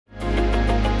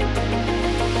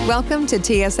Welcome to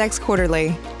TSX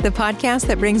Quarterly, the podcast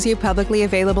that brings you publicly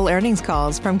available earnings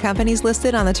calls from companies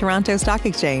listed on the Toronto Stock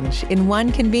Exchange in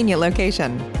one convenient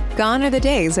location. Gone are the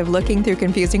days of looking through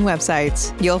confusing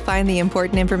websites. You'll find the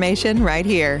important information right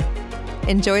here.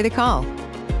 Enjoy the call.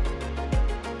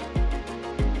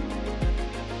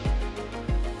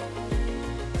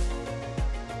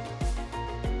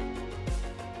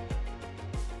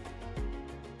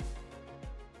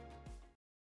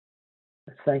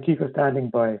 Thank you for standing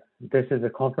by. This is the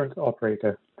conference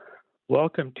operator.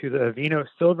 Welcome to the Avino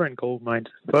Silver and Gold Mines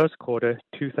First Quarter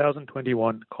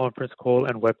 2021 Conference Call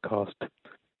and Webcast.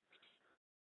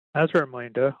 As a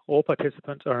reminder, all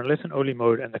participants are in listen-only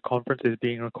mode and the conference is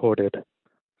being recorded.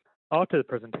 After the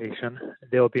presentation,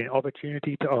 there will be an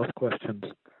opportunity to ask questions.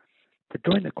 To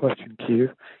join the question queue,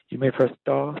 you may press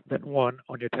star, then 1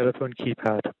 on your telephone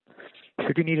keypad.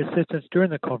 Should you need assistance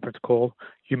during the conference call,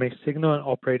 you may signal an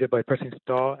operator by pressing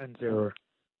star and 0.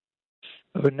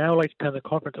 I would now like to turn the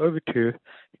conference over to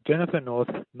Jennifer North,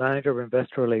 Manager of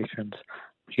Investor Relations.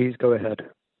 Please go ahead.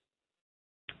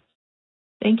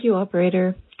 Thank you,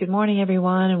 operator. Good morning,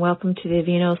 everyone, and welcome to the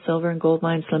Avino Silver and Gold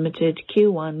Mines Limited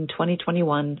Q1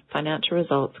 2021 Financial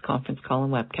Results Conference Call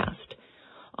and Webcast.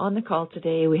 On the call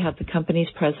today, we have the company's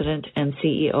President and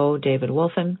CEO, David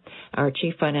Wolfin, our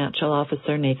Chief Financial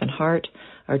Officer, Nathan Hart,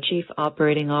 our Chief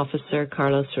Operating Officer,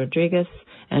 Carlos Rodriguez,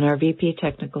 and our VP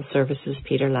Technical Services,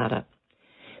 Peter Latta.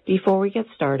 Before we get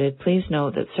started, please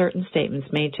note that certain statements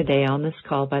made today on this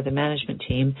call by the management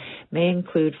team may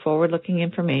include forward-looking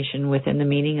information within the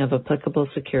meaning of applicable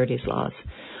securities laws.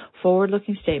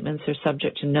 Forward-looking statements are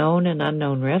subject to known and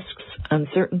unknown risks,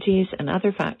 uncertainties, and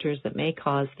other factors that may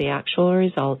cause the actual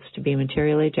results to be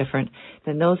materially different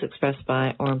than those expressed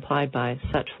by or implied by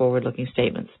such forward-looking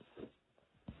statements.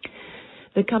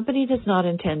 The company does not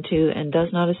intend to and does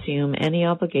not assume any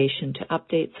obligation to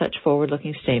update such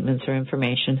forward-looking statements or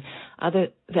information other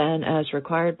than as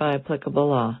required by applicable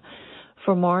law.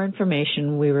 For more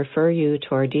information, we refer you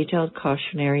to our detailed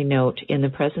cautionary note in the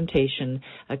presentation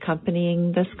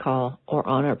accompanying this call or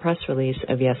on our press release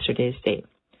of yesterday's date.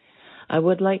 I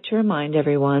would like to remind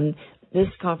everyone this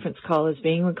conference call is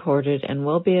being recorded and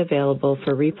will be available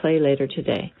for replay later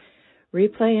today.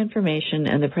 Replay information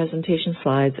and the presentation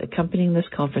slides accompanying this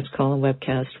conference call and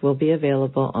webcast will be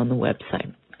available on the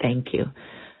website. Thank you.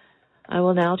 I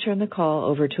will now turn the call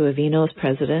over to Avino's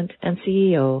President and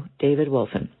CEO, David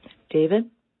Wolfin. David?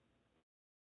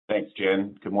 Thanks,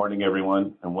 Jen. Good morning,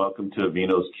 everyone, and welcome to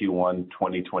Avino's Q1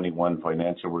 2021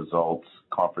 Financial Results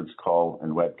Conference Call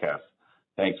and Webcast.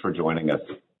 Thanks for joining us.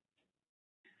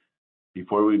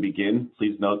 Before we begin,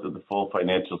 please note that the full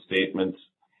financial statements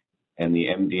and the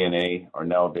MD&A are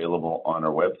now available on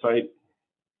our website.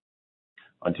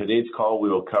 On today's call, we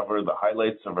will cover the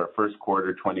highlights of our first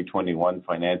quarter 2021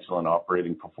 financial and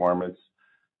operating performance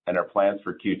and our plans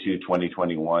for Q2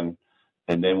 2021,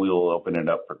 and then we will open it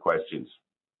up for questions.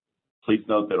 Please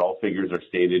note that all figures are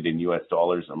stated in US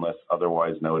dollars unless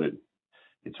otherwise noted.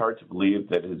 It's hard to believe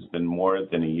that it has been more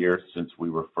than a year since we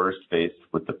were first faced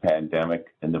with the pandemic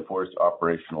and the forced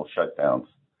operational shutdowns.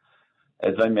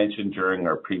 As I mentioned during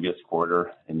our previous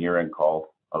quarter and year-end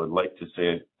call, I would like to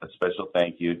say a special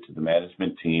thank you to the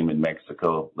management team in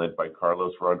Mexico led by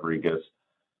Carlos Rodriguez,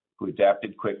 who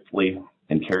adapted quickly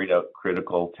and carried out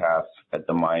critical tasks at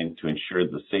the mine to ensure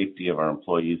the safety of our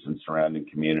employees and surrounding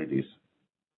communities.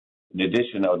 In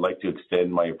addition, I would like to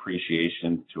extend my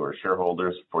appreciation to our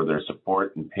shareholders for their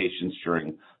support and patience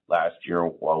during last year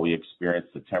while we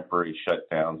experienced the temporary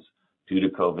shutdowns due to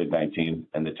COVID-19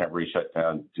 and the temporary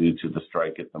shutdown due to the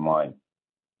strike at the mine.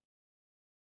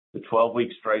 The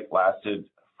 12-week strike lasted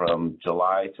from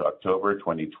July to October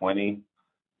 2020.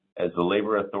 As the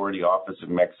Labor Authority office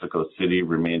in Mexico City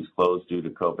remains closed due to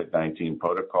COVID-19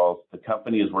 protocols, the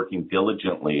company is working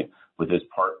diligently with its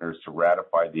partners to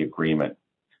ratify the agreement.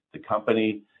 The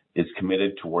company is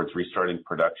committed towards restarting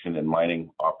production and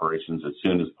mining operations as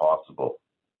soon as possible.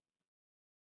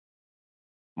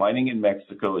 Mining in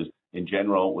Mexico in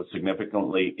general was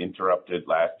significantly interrupted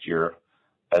last year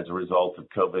as a result of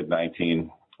COVID-19,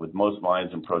 with most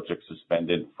mines and projects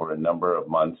suspended for a number of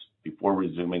months before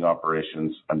resuming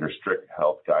operations under strict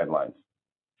health guidelines.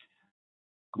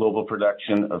 Global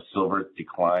production of silver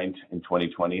declined in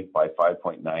 2020 by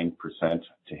 5.9%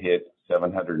 to hit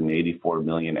 784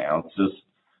 million ounces,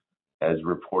 as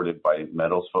reported by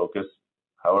Metals Focus.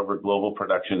 However, global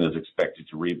production is expected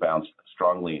to rebound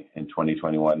strongly in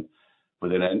 2021,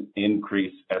 with an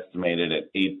increase estimated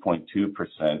at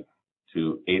 8.2%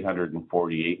 to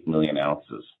 848 million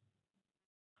ounces.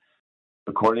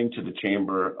 According to the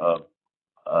Chamber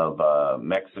of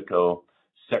Mexico,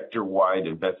 Sector-wide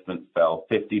investment fell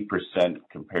 50%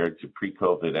 compared to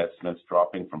pre-COVID estimates,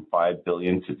 dropping from $5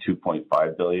 billion to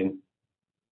 $2.5 billion.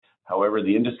 However,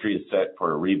 the industry is set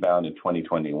for a rebound in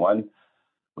 2021,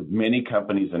 with many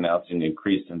companies announcing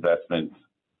increased investment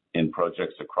in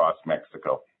projects across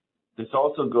Mexico. This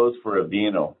also goes for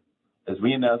Avino. As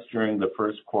we announced during the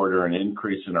first quarter, an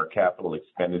increase in our capital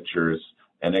expenditures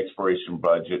and exploration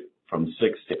budget from $6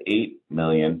 to $8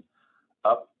 million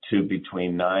up to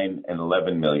between $9 and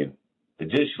 $11 million.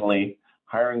 Additionally,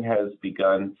 hiring has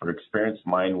begun for experienced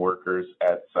mine workers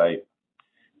at site.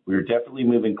 We are definitely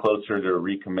moving closer to a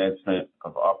recommencement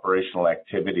of operational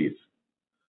activities.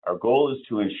 Our goal is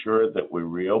to ensure that we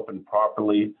reopen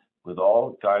properly with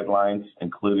all guidelines,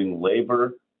 including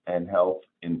labor and health,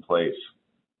 in place.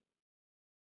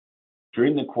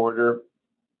 During the quarter,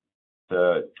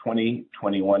 the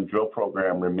 2021 drill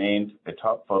program remained a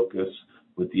top focus,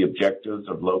 with the objectives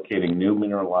of locating new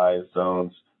mineralized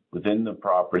zones within the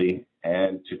property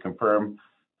and to confirm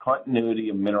continuity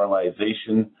of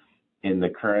mineralization in the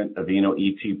current Avino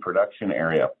ET production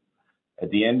area.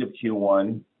 At the end of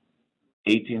Q1,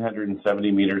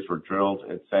 1,870 meters were drilled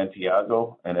at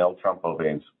Santiago and El Trumpo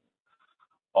veins.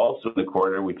 Also in the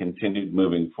quarter, we continued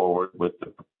moving forward with the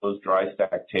proposed dry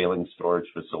stack tailings storage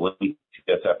facility,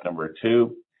 TSF number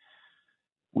 2,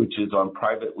 which is on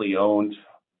privately owned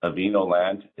Avino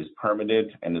land, is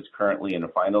permitted and is currently in a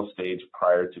final stage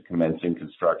prior to commencing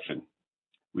construction.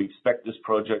 We expect this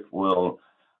project will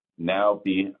now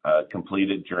be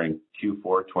completed during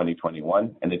Q4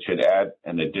 2021, and it should add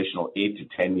an additional 8 to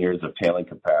 10 years of tailing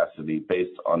capacity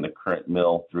based on the current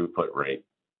mill throughput rate.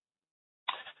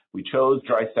 We chose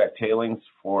dry stack tailings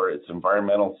for its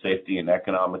environmental, safety, and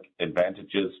economic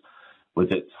advantages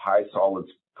with its high solids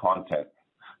content.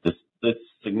 This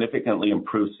significantly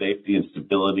improves safety and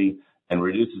stability and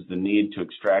reduces the need to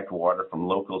extract water from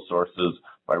local sources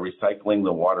by recycling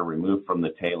the water removed from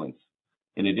the tailings.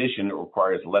 In addition, it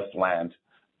requires less land,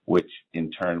 which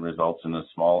in turn results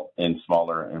in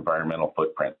smaller environmental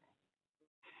footprint.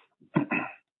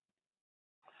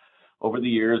 Over the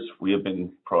years, we have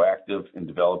been proactive in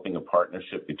developing a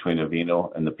partnership between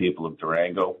Avino and the people of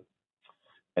Durango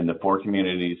and the 4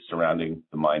 communities surrounding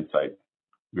the mine site.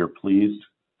 We are pleased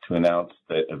to announce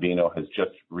that Avino has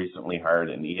just recently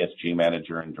hired an ESG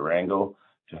manager in Durango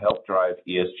to help drive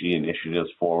ESG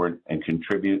initiatives forward and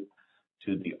contribute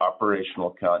to the operational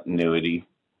continuity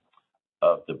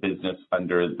of the business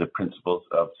under the principles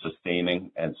of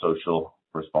sustaining and social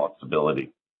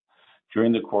responsibility.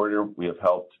 During the quarter, we have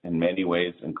helped in many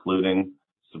ways, including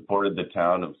supported the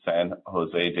town of San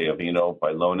Jose de Avino by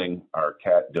loaning our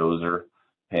CAT dozer,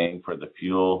 paying for the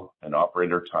fuel and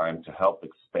operator time to help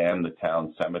expand the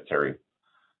town cemetery.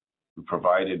 We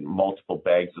provided multiple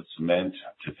bags of cement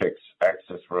to fix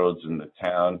access roads in the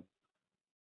town,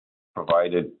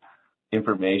 provided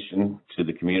information to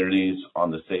the communities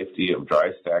on the safety of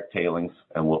dry stack tailings,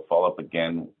 and will follow up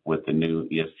again with the new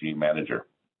ESG manager.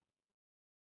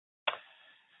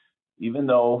 Even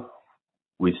though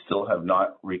we still have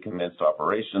not recommenced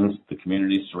operations, the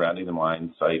communities surrounding the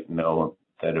mine site know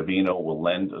that Avino will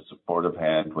lend a supportive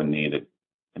hand when needed.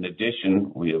 In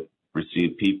addition, we have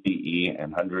received PPE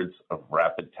and hundreds of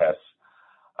rapid tests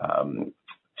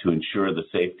to ensure the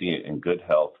safety and good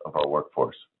health of our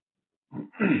workforce.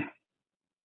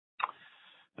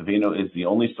 Avino is the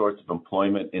only source of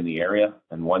employment in the area,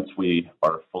 and once we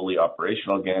are fully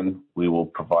operational again, we will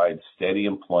provide steady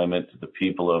employment to the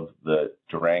people of the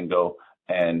Durango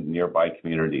and nearby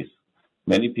communities.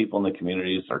 Many people in the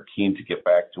communities are keen to get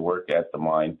back to work at the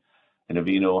mine, and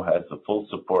Avino has the full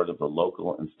support of the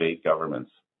local and state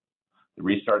governments. The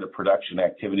restart of production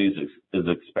activities is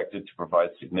expected to provide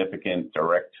significant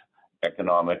direct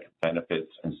economic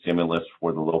benefits and stimulus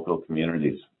for the local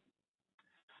communities.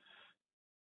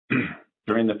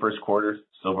 During the first quarter,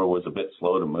 silver was a bit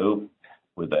slow to move,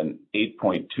 with an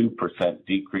 8.2%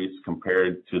 decrease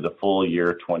compared to the full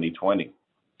year 2020.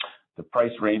 The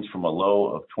price ranged from a low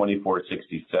of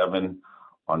 $24.67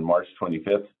 on March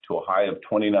 25th to a high of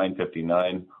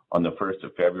 $29.59 on the 1st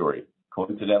of February.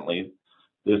 Coincidentally,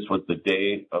 this was the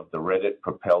day of the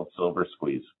Reddit-propelled silver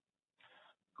squeeze.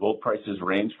 Gold prices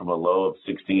ranged from a low of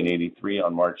 $16.83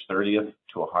 on March 30th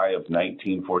to a high of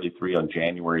 $19.43 on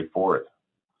January 4th.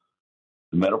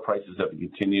 The metal prices have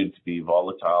continued to be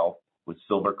volatile, with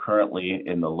silver currently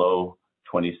in the low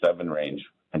 27 range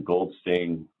and gold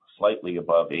staying slightly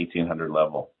above 1800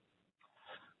 level.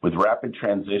 With rapid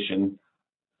transition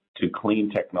to clean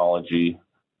technology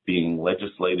being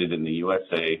legislated in the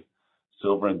USA,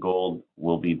 silver and gold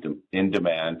will be in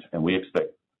demand, and we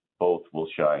expect both will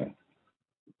shine.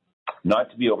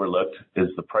 Not to be overlooked is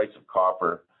the price of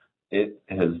copper it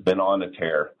has been on a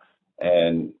tear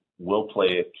and will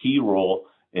play a key role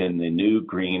in the new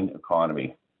green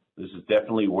economy. This is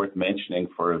definitely worth mentioning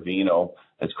for Avino,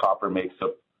 as copper makes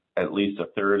up at least a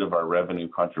third of our revenue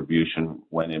contribution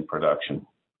when in production.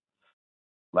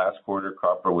 Last quarter,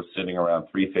 copper was sitting around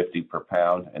 $3.50 per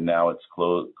pound, and now it's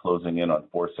closing in on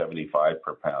 $4.75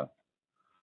 per pound.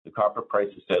 The copper price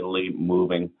is steadily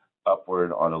moving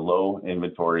upward on a low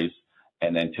inventories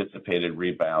and anticipated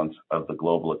rebounds of the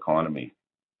global economy.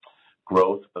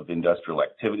 Growth of industrial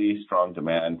activity, strong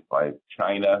demand by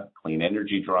China, clean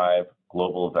energy drive,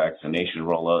 global vaccination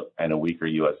rollout, and a weaker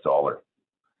U.S. dollar.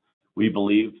 We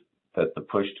believe that the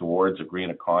push towards a green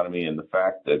economy and the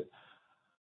fact that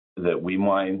we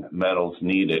mine metals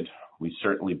needed, will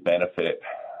certainly benefit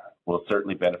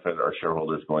our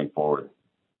shareholders going forward.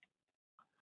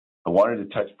 I wanted to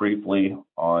touch briefly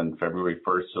on February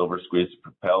 1st, Silver Squeeze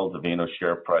propelled Avino's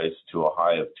share price to a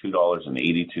high of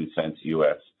 $2.82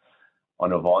 US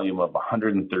on a volume of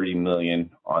 130 million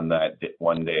on that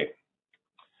one day.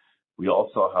 We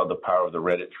all saw how the power of the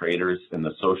Reddit traders and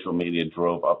the social media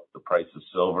drove up the price of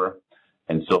silver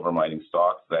and silver mining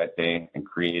stocks that day and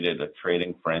created a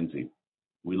trading frenzy.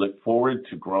 We look forward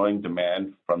to growing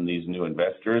demand from these new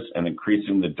investors and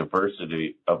increasing the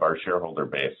diversity of our shareholder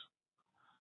base.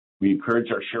 We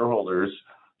encourage our shareholders,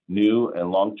 new and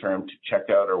long-term, to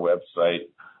check out our website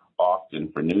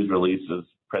often for news releases,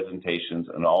 presentations,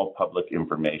 and all public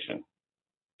information.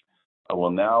 I will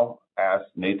now ask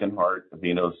Nathan Hart,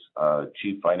 Avino's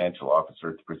Chief Financial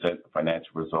Officer, to present the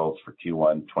financial results for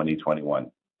Q1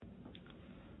 2021.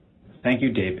 Thank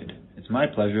you, David. It's my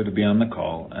pleasure to be on the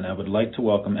call, and I would like to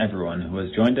welcome everyone who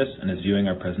has joined us and is viewing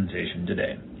our presentation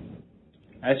today.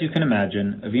 As you can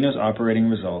imagine, Avino's operating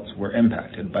results were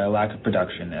impacted by a lack of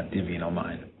production at the Avino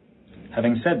mine.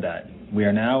 Having said that, we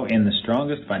are now in the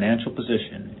strongest financial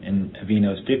position in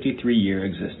Avino's 53-year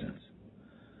existence.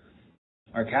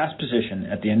 Our cash position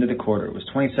at the end of the quarter was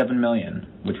 $27 million,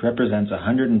 which represents a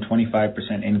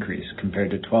 125% increase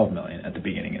compared to $12 million at the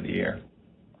beginning of the year.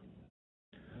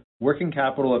 Working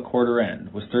capital at quarter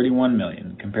end was $31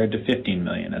 million compared to $15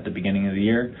 million at the beginning of the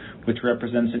year, which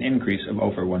represents an increase of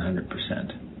over 100%.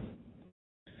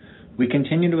 We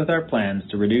continued with our plans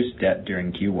to reduce debt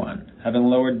during Q1, having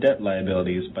lowered debt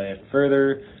liabilities by a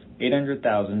further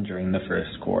 $800,000 during the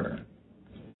first quarter.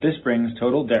 This brings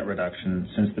total debt reduction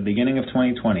since the beginning of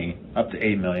 2020 up to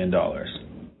 $8 million.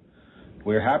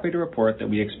 We are happy to report that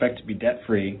we expect to be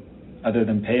debt-free, other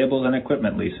than payables and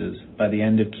equipment leases, by the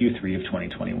end of Q3 of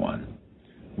 2021,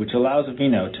 which allows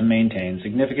Avino to maintain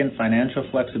significant financial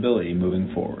flexibility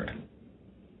moving forward.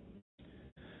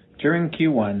 During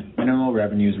Q1, minimal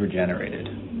revenues were generated.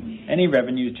 Any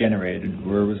revenues generated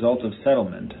were a result of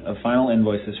settlement of final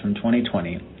invoices from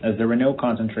 2020, as there were no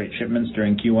concentrate shipments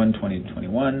during Q1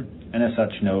 2021, and as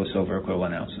such, no silver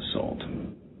equivalent ounces sold.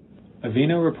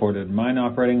 Avino reported mine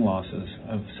operating losses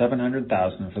of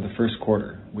 $700,000 for the first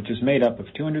quarter, which is made up of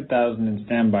 $200,000 in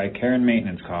standby care and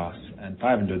maintenance costs and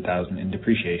 $500,000 in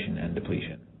depreciation and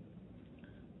depletion.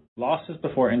 Losses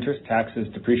before interest, taxes,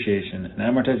 depreciation, and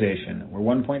amortization were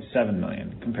 $1.7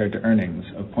 million compared to earnings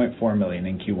of $0.4 million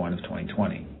in Q1 of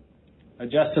 2020.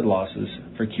 Adjusted losses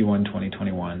for Q1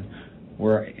 2021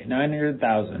 were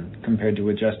 $900,000 compared to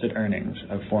adjusted earnings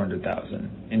of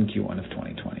 $400,000 in Q1 of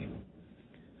 2020.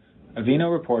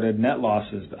 Avino reported net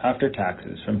losses after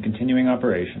taxes from continuing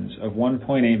operations of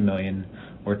 $1.8 million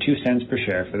or 2 cents per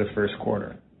share for the first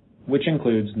quarter, which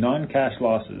includes non-cash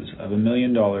losses of $1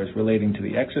 million relating to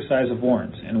the exercise of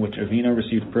warrants in which Avino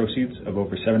received proceeds of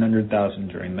over $700,000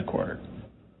 during the quarter.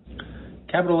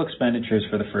 Capital expenditures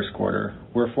for the first quarter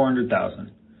were $400,000.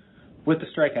 With the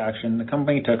strike action, the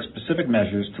company took specific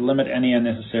measures to limit any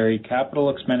unnecessary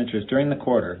capital expenditures during the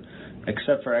quarter,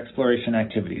 except for exploration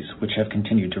activities, which have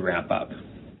continued to ramp up.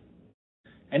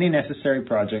 Any necessary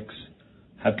projects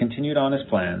have continued on as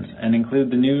plans and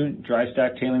include the new dry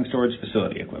stack tailings storage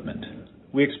facility equipment.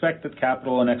 We expect that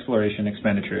capital and exploration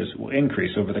expenditures will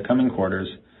increase over the coming quarters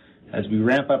as we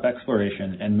ramp up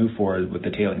exploration and move forward with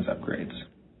the tailings upgrades.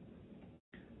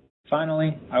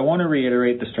 Finally, I want to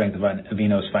reiterate the strength of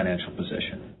Avino's financial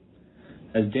position.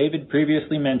 As David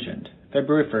previously mentioned,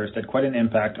 February 1st had quite an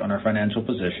impact on our financial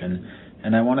position,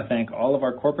 and I want to thank all of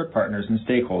our corporate partners and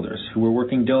stakeholders who were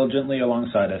working diligently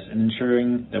alongside us in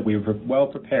ensuring that we were well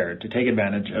prepared to take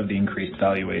advantage of the increased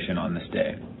valuation on this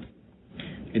day.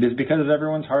 It is because of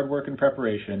everyone's hard work and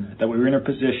preparation that we were in a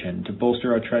position to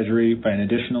bolster our treasury by an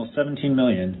additional $17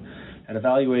 million at a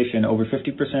valuation over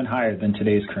 50% higher than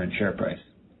today's current share price.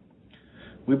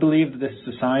 We believe that this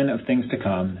is a sign of things to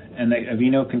come and that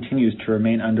Avino continues to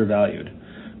remain undervalued,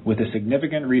 with a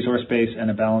significant resource base and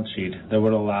a balance sheet that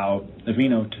would allow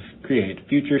Avino to create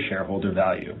future shareholder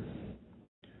value.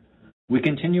 We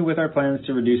continue with our plans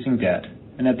to reducing debt,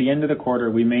 and at the end of the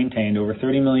quarter, we maintained over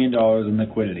 $30 million in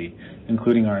liquidity,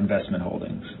 including our investment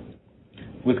holdings.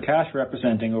 With cash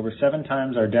representing over 7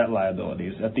 times our debt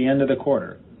liabilities at the end of the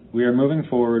quarter, we are moving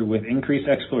forward with increased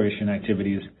exploration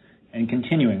activities and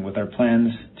continuing with our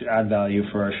plans to add value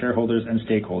for our shareholders and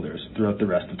stakeholders throughout the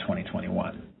rest of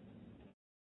 2021.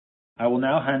 I will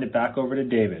now hand it back over to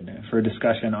David for a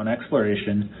discussion on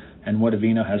exploration and what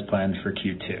Avino has planned for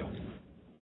Q2.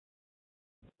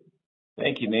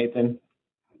 Thank you, Nathan.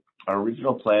 Our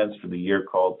original plans for the year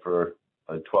called for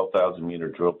a 12,000-meter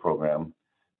drill program,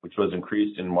 which was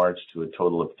increased in March to a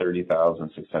total of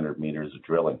 30,600 meters of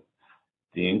drilling.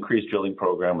 The increased drilling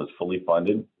program was fully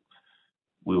funded.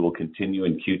 We will continue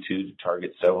in Q2 to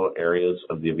target several areas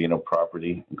of the Avino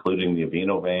property, including the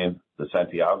Avino vein, the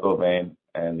Santiago vein,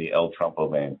 and the El Trumpo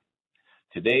vein.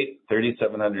 To date,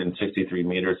 3,763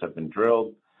 meters have been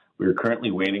drilled. We are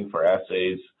currently waiting for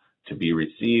assays to be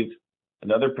received.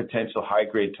 Another potential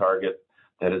high-grade target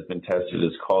that has been tested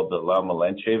is called the La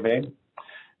Malinche vein,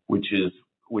 which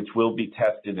will be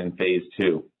tested in phase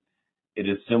 2. It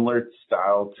is similar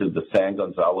style to the San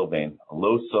Gonzalo vein, a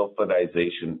low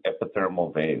sulfidization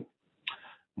epithermal vein.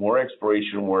 More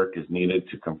exploration work is needed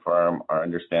to confirm our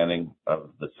understanding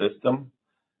of the system.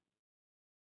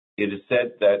 It is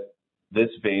said that this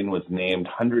vein was named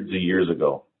hundreds of years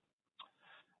ago,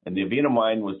 and the Avino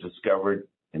mine was discovered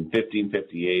in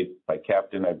 1558 by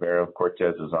Captain Ibarra of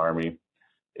Cortez's army.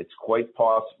 It's quite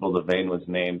possible the vein was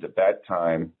named at that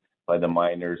time by the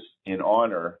miners in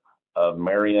honor of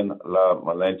Marian La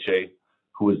Malinche,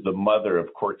 who was the mother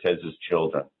of Cortez's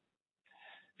children.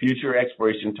 Future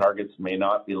exploration targets may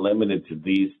not be limited to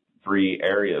these 3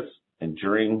 areas, and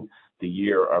during the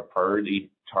year, our priority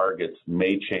targets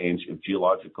may change if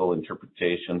geological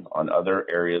interpretations on other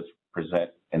areas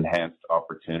present enhanced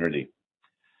opportunity.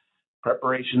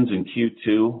 Preparations in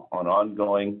Q2 on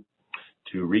ongoing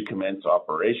to recommence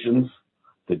operations.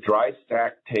 The dry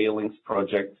stack tailings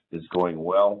project is going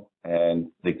well, and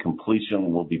the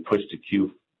completion will be pushed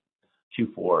to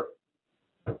Q4.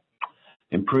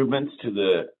 Improvements to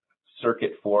the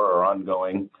Circuit 4 are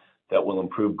ongoing that will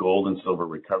improve gold and silver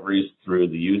recoveries through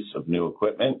the use of new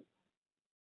equipment.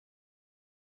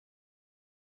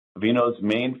 Avino's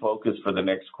main focus for the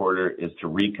next quarter is to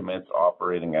recommence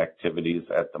operating activities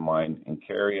at the mine and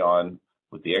carry on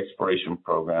with the exploration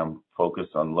program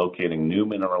focused on locating new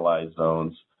mineralized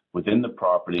zones within the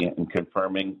property and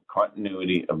confirming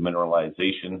continuity of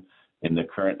mineralization in the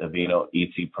current Avino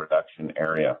ET production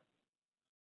area.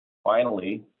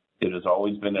 Finally, it has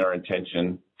always been our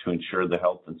intention to ensure the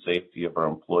health and safety of our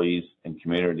employees and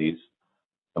communities,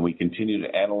 and we continue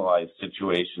to analyze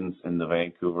situations in the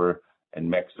Vancouver and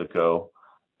Mexico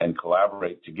and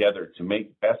collaborate together to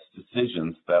make best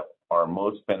decisions that are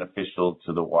most beneficial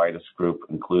to the widest group,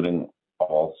 including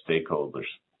all stakeholders.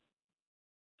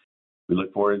 We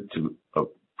look forward to a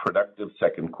productive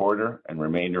second quarter and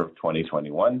remainder of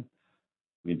 2021.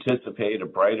 We anticipate a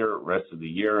brighter rest of the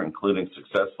year, including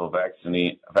successful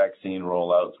vaccine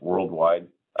rollouts worldwide,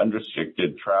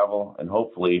 unrestricted travel, and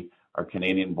hopefully our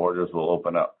Canadian borders will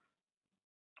open up.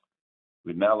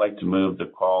 We'd now like to move the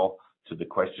call to the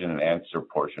question and answer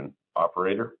portion.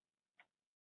 Operator?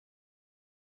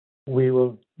 We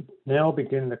will now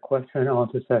begin the question and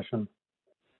answer session.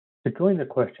 To join the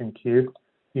question queue,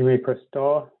 you may press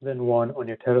star, then 1 on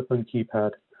your telephone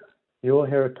keypad. You will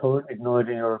hear a tone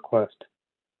acknowledging your request.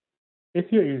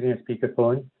 If you're using a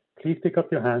speakerphone, please pick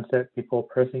up your handset before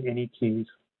pressing any keys.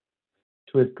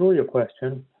 To withdraw your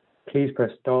question, please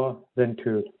press star, then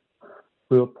 2.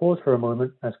 We will pause for a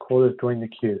moment as callers join the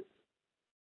queue.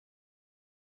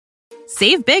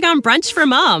 Save big on brunch for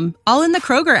mom, all in the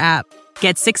Kroger app.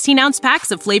 Get 16-ounce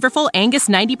packs of flavorful Angus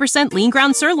 90% lean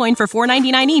ground sirloin for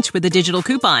 $4.99 each with a digital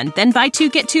coupon. Then buy 2,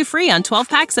 get 2 free on 12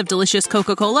 packs of delicious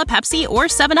Coca-Cola, Pepsi, or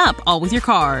 7-Up, all with your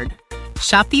card.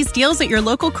 Shop these deals at your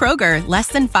local Kroger, less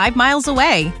than 5 miles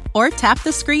away. Or tap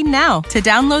the screen now to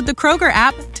download the Kroger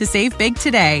app to save big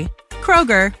today.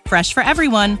 Kroger, fresh for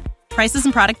everyone. Prices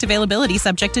and product availability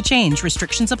subject to change.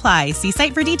 Restrictions apply. See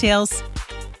site for details.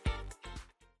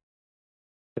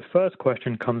 The first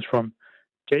question comes from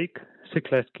Jake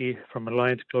Sekelsky from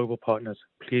Alliance Global Partners.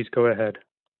 Please go ahead.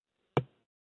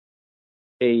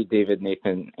 Hey, David,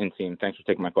 Nathan, and team. Thanks for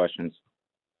taking my questions.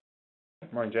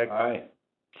 Good morning, Jake. Hi.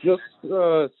 Just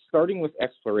starting with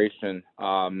exploration,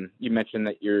 you mentioned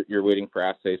that you're waiting for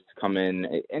assays to come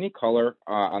in. Any color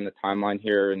on the timeline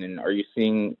here? And then are you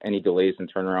seeing any delays in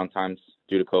turnaround times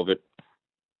due to COVID?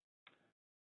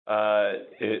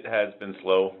 It has been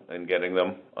slow in getting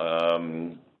them.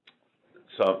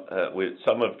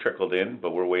 Some have trickled in,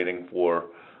 but we're waiting for.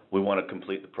 We want to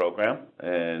complete the program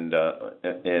and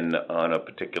on a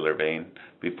particular vein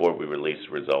before we release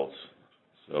results.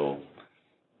 So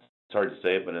it's hard to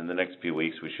say, but in the next few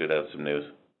weeks we should have some news.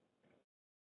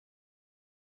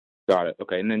 Got it.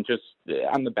 Okay, and then just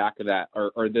on the back of that,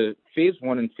 are the phase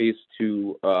 1 and phase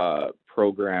 2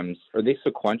 programs, are they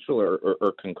sequential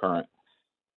or concurrent?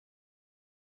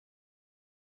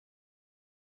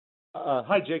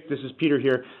 Hi, Jake. This is Peter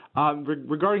here.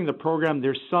 Regarding the program,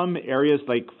 there's some areas,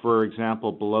 like, for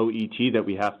example, below ET that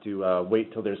we have to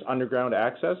wait till there's underground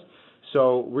access.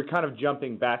 So we're kind of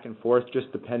jumping back and forth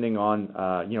just depending on,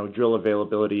 drill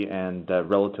availability and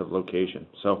relative location.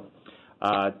 So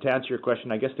to answer your question,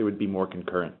 I guess they would be more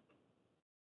concurrent.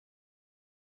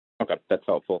 Okay, that's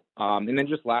helpful. And then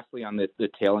just lastly on the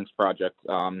tailings project,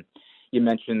 you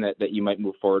mentioned that you might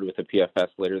move forward with a PFS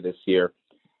later this year.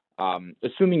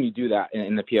 Assuming you do that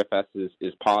and the PFS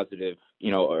is positive,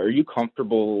 are you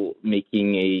comfortable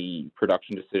making a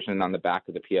production decision on the back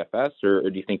of the PFS, or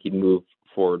do you think you'd move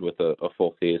forward with a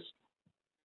full phase?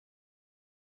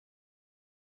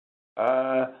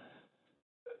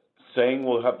 Saying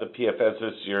we'll have the PFS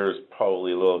this year is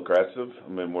probably a little aggressive. I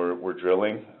mean, we're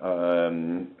drilling,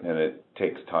 and it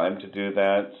takes time to do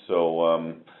that.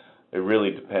 So it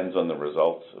really depends on the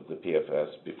results of the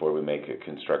PFS before we make a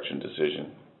construction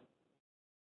decision.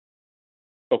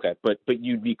 Okay, but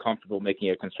you'd be comfortable making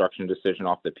a construction decision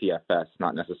off the PFS,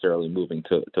 not necessarily moving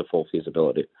to full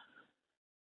feasibility.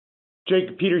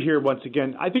 Jake, Peter here once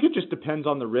again. I think it just depends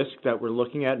on the risk that we're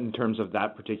looking at in terms of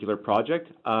that particular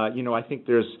project. I think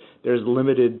there's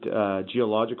limited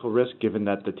geological risk given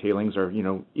that the tailings are,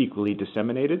 equally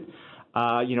disseminated.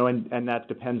 And that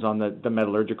depends on the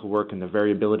metallurgical work and the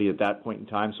variability at that point in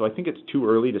time. So I think it's too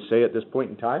early to say at this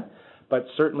point in time. But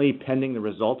certainly, pending the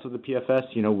results of the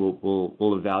PFS,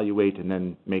 we'll evaluate and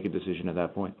then make a decision at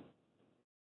that point.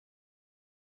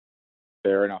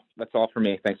 Fair enough. That's all for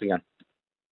me. Thanks again.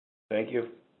 Thank you.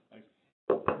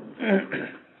 The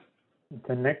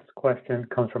next question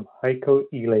comes from Heiko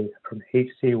Ihle from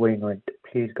H.C. Wainwright.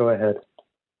 Please go ahead.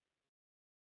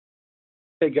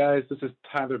 Hey guys, this is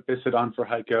Tyler Bissett on for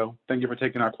Heiko. Thank you for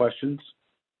taking our questions.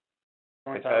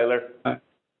 Hi, Tyler.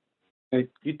 Hey,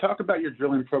 you talk about your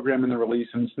drilling program in the release,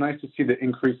 and it's nice to see the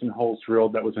increase in holes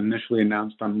drilled that was initially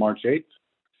announced on March 8th.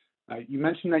 You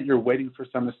mentioned that you're waiting for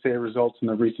some assay results in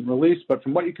the recent release, but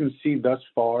from what you can see thus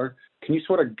far, can you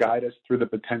sort of guide us through the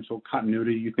potential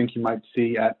continuity you think you might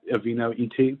see at Avino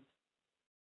ET?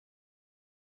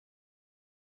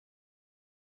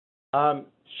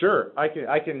 Sure,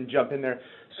 I can jump in there.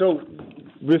 So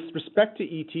with respect to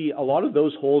ET, a lot of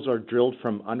those holes are drilled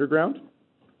from underground.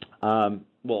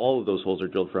 Well, all of those holes are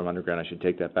drilled from underground. I should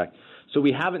take that back. So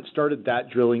we haven't started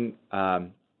that drilling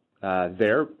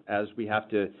there, as we have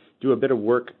to do a bit of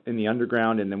work in the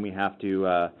underground, and then we have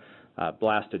to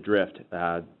blast a drift,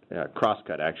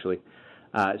 crosscut actually,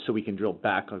 so we can drill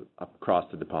back across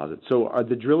the deposit. So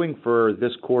the drilling for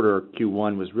this quarter,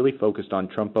 Q1, was really focused on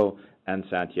Trumpo and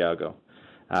Santiago,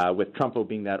 with Trumpo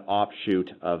being that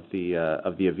offshoot of the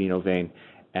Avino vein,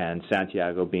 and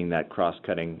Santiago being that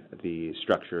cross-cutting the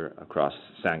structure across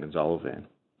San Gonzalo vein.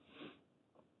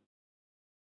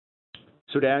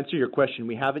 So to answer your question,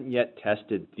 we haven't yet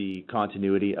tested the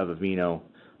continuity of Avino,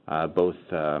 both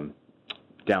down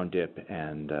dip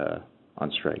and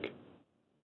on strike.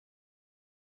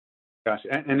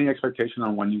 Gotcha. Any expectation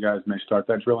on when you guys may start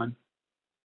that drilling?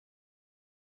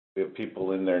 We have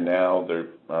people in there now. They're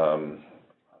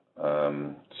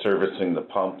servicing the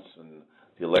pumps and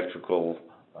the electrical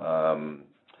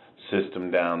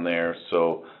system down there.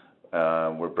 So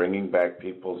we're bringing back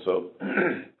people. So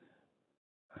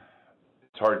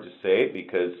it's hard to say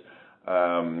because,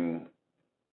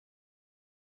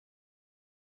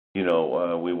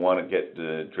 we want to get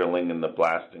the drilling and the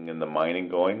blasting and the mining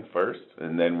going first,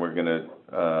 and then we're going to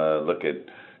look at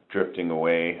drifting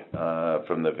away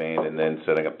from the vein and then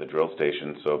setting up the drill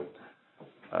station. So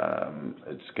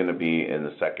it's going to be in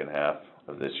the second half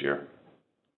of this year.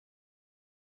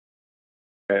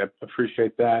 I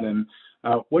appreciate that. And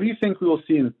what do you think we will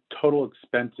see in total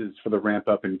expenses for the ramp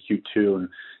up in Q2? And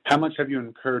how much have you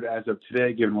incurred as of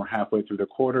today, given we're halfway through the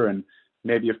quarter? And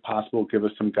maybe, if possible, give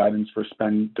us some guidance for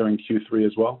spend during Q3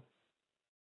 as well?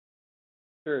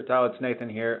 Sure, Tyler, it's Nathan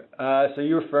here. So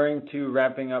you're referring to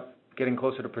ramping up, getting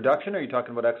closer to production, or are you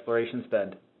talking about exploration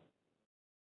spend?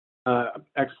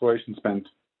 Exploration spend.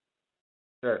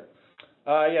 Sure.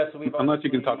 So we've unless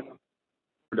you can talk about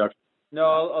production. No,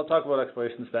 I'll talk about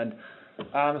exploration spend.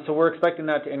 So we're expecting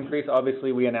that to increase.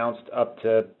 Obviously, we announced up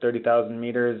to 30,000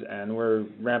 meters, and we're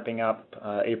ramping up.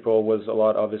 April was a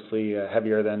lot, obviously,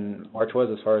 heavier than March was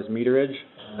as far as meterage,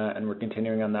 and we're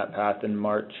continuing on that path in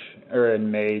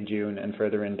May, June, and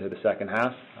further into the second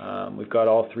half. We've got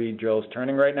all 3 drills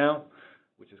turning right now,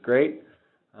 which is great.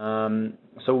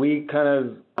 So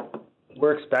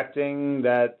we're expecting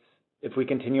that if we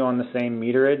continue on the same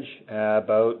meterage,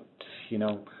 about,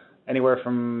 anywhere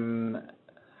from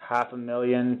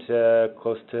 500,000 to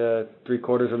close to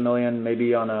 750,000,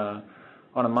 maybe on a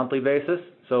monthly basis.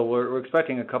 So we're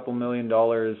expecting a couple $2 million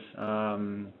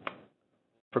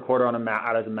per quarter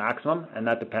as a maximum, and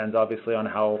that depends obviously on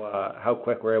how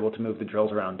quick we're able to move the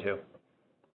drills around too.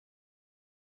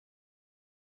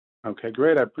 Okay,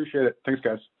 great. I appreciate it. Thanks,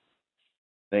 guys.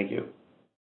 Thank you.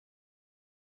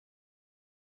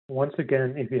 Once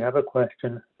again, if you have a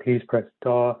question, please press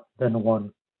star, then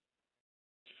 1.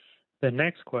 The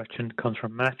next question comes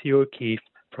from Matthew O'Keefe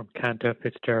from Cantor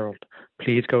Fitzgerald.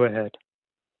 Please go ahead.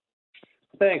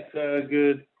 Thanks.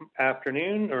 Good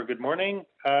afternoon or good morning.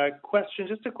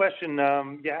 Just a question.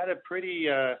 You had a pretty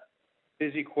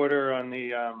busy quarter on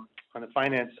the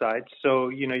finance side. So,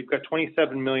 you've got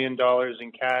 $27 million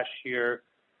in cash here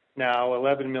now,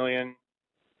 $11 million,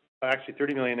 actually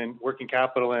 $30 million in working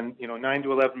capital, and $9 to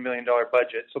 $11 million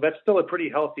budget. So that's still a pretty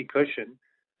healthy cushion.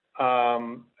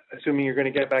 Assuming you're going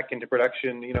to get back into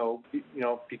production,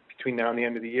 between now and the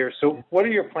end of the year. So what are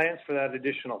your plans for that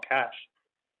additional cash?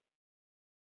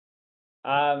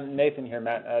 Nathan here,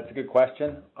 Matt. It's a good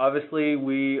question. Obviously,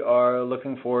 we are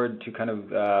looking forward to kind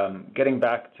of getting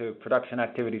back to production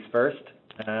activities first.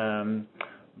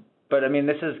 But I mean,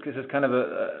 this is kind of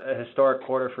a historic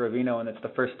quarter for Avino, and it's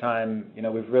the first time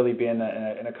we've really been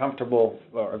in a comfortable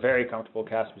or a very comfortable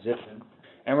cash position,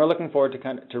 and we're looking forward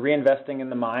to reinvesting in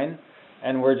the mine.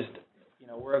 And we're just,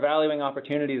 we're evaluating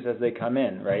opportunities as they come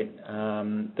in, right?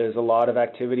 There's a lot of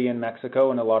activity in Mexico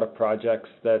and a lot of projects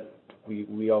that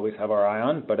we always have our eye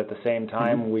on, but at the same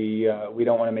time, we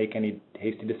don't want to make any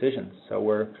hasty decisions. So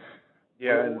we're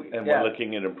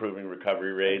looking at improving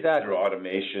recovery rates through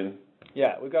automation.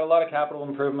 Yeah, we've got a lot of capital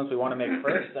improvements we want to make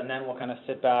first, and then we'll kind of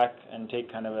sit back and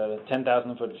take kind of a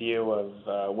 10,000-foot view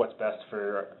of what's best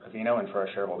for Avino and for our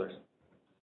shareholders.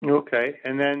 Okay,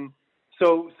 and then.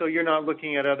 So you're not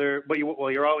looking at other, but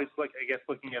you're always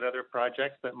looking at other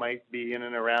projects that might be in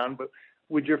and around. But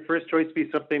would your first choice be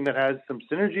something that has some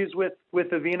synergies with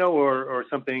Avino, or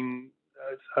something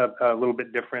a little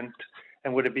bit different?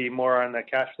 And would it be more on the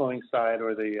cash flowing side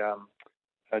or the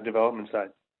development side?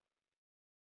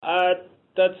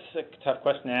 That's a tough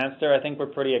question to answer. I think we're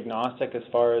pretty agnostic as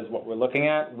far as what we're looking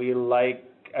at. We like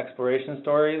exploration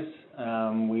stories.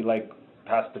 We like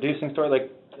past producing stories.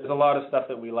 There's a lot of stuff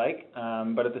that we like,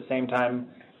 but at the same time,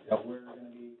 we're going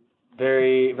to be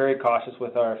very, very cautious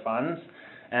with our funds,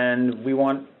 and we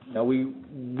want,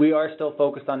 we are still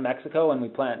focused on Mexico, and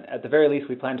at the very least,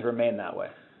 we plan to remain that way.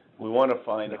 We want to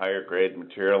find higher grade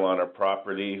material on our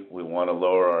property. We want to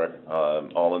lower our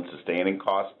all-in sustaining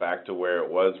costs back to where it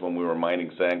was when we were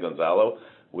mining San Gonzalo,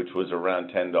 which was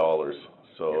around $10.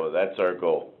 So that's our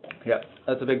goal. Yeah,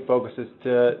 that's a big focus, is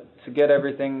to get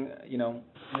everything,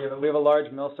 we have a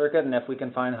large mill circuit, and if we can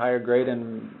find higher grade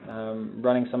and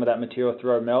running some of that material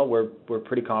through our mill, we're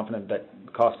pretty confident that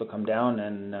costs will come down,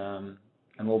 and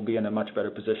we'll be in a much better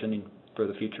position for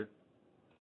the future.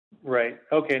 Right.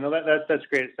 Okay. No, that's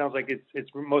great. It sounds like it's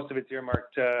most of it's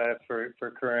earmarked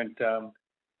for current,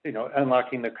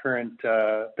 unlocking the current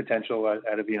potential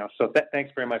at Avino. So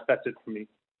thanks very much. That's it for me.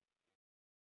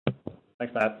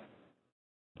 Thanks, Matt.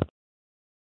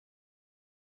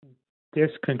 This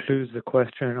concludes the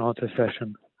question and answer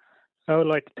session. I would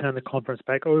like to turn the conference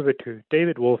back over to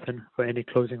David Wolfin for any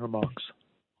closing remarks.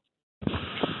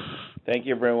 Thank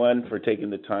you, everyone, for taking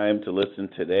the time to listen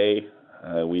today.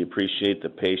 We appreciate the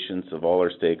patience of all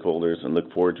our stakeholders and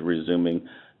look forward to resuming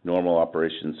normal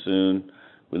operations soon.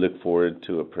 We look forward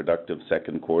to a productive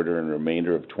second quarter and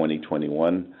remainder of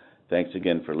 2021. Thanks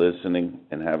again for listening,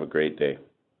 and have a great day.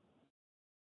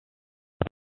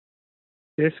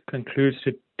 This concludes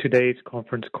today's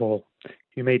conference call.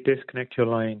 You may disconnect your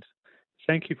lines.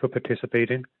 Thank you for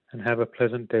participating, and have a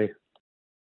pleasant day.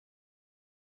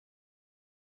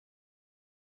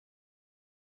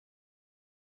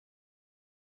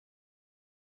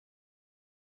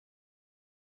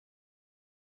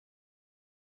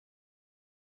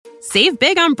 Save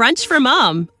big on brunch for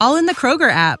mom, all in the Kroger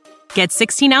app. Get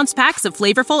 16-ounce packs of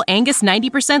flavorful Angus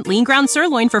 90% lean ground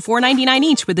sirloin for $4.99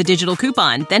 each with a digital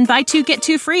coupon. Then buy 2, get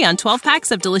 2 free on 12 packs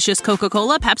of delicious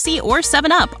Coca-Cola, Pepsi, or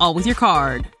 7-Up, all with your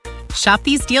card. Shop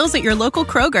these deals at your local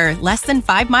Kroger, less than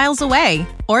 5 miles away.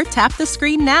 Or tap the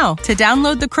screen now to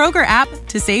download the Kroger app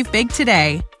to save big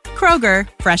today. Kroger,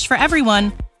 fresh for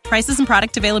everyone. Prices and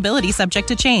product availability subject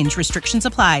to change. Restrictions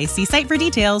apply. See site for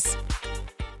details.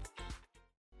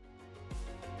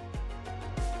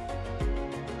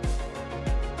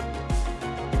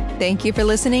 Thank you for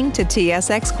listening to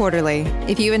TSX Quarterly.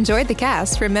 If you enjoyed the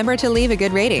cast, remember to leave a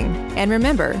good rating. And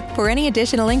remember, for any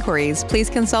additional inquiries,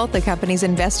 please consult the company's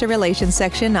investor relations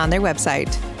section on their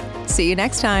website. See you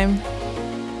next time.